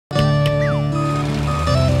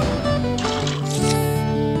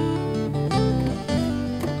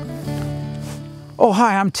Oh,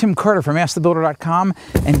 hi, I'm Tim Carter from AskTheBuilder.com,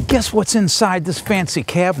 and guess what's inside this fancy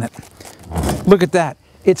cabinet? Look at that.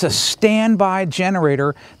 It's a standby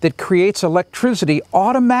generator that creates electricity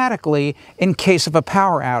automatically in case of a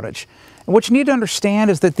power outage. And what you need to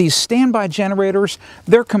understand is that these standby generators,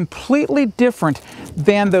 they're completely different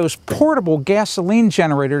than those portable gasoline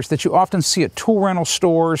generators that you often see at tool rental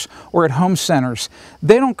stores or at home centers.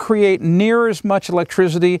 They don't create near as much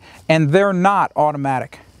electricity, and they're not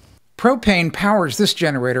automatic. Propane powers this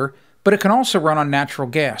generator, but it can also run on natural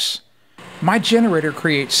gas. My generator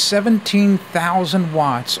creates 17,000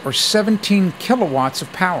 watts or 17 kilowatts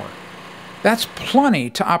of power. That's plenty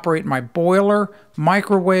to operate my boiler,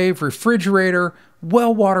 microwave, refrigerator,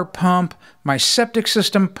 well water pump, my septic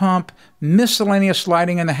system pump, miscellaneous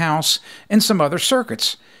lighting in the house, and some other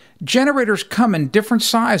circuits. Generators come in different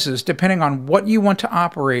sizes depending on what you want to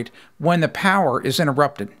operate when the power is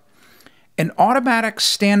interrupted. An automatic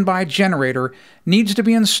standby generator needs to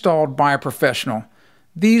be installed by a professional.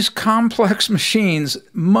 These complex machines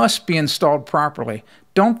must be installed properly.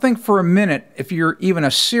 Don't think for a minute, if you're even a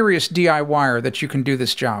serious DIYer, that you can do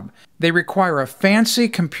this job. They require a fancy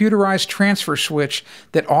computerized transfer switch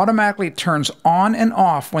that automatically turns on and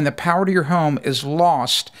off when the power to your home is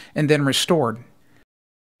lost and then restored.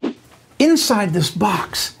 Inside this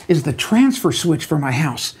box is the transfer switch for my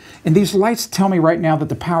house. And these lights tell me right now that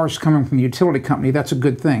the power is coming from the utility company. That's a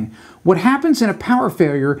good thing. What happens in a power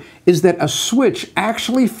failure is that a switch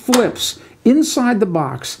actually flips inside the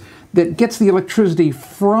box that gets the electricity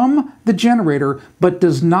from the generator, but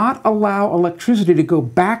does not allow electricity to go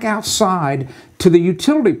back outside to the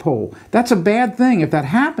utility pole. That's a bad thing. If that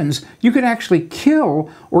happens, you could actually kill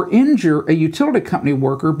or injure a utility company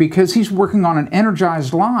worker because he's working on an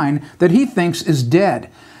energized line that he thinks is dead.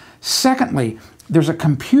 Secondly, there's a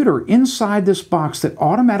computer inside this box that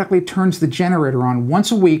automatically turns the generator on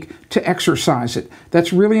once a week to exercise it.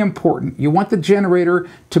 That's really important. You want the generator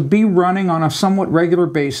to be running on a somewhat regular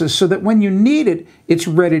basis so that when you need it, it's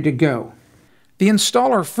ready to go. The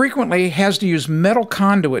installer frequently has to use metal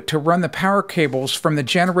conduit to run the power cables from the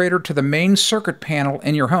generator to the main circuit panel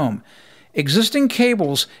in your home. Existing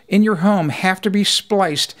cables in your home have to be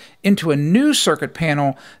spliced into a new circuit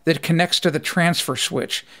panel that connects to the transfer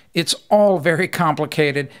switch. It's all very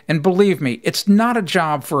complicated, and believe me, it's not a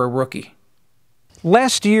job for a rookie.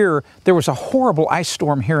 Last year, there was a horrible ice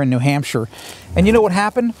storm here in New Hampshire, and you know what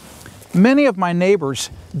happened? Many of my neighbors,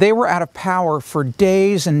 they were out of power for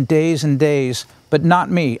days and days and days, but not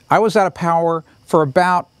me. I was out of power for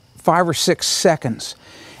about 5 or 6 seconds.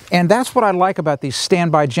 And that's what I like about these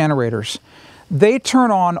standby generators. They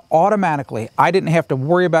turn on automatically. I didn't have to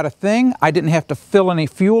worry about a thing. I didn't have to fill any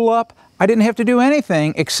fuel up. I didn't have to do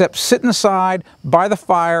anything except sit inside by the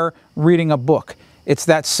fire reading a book. It's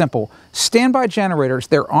that simple. Standby generators,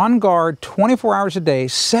 they're on guard 24 hours a day,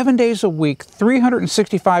 7 days a week,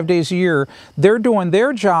 365 days a year. They're doing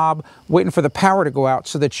their job waiting for the power to go out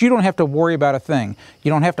so that you don't have to worry about a thing.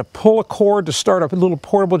 You don't have to pull a cord to start a little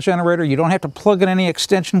portable generator. You don't have to plug in any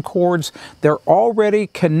extension cords. They're already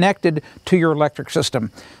connected to your electric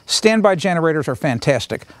system. Standby generators are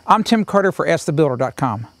fantastic. I'm Tim Carter for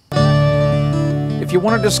AskTheBuilder.com. If you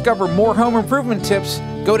want to discover more home improvement tips,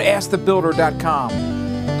 go to AskTheBuilder.com.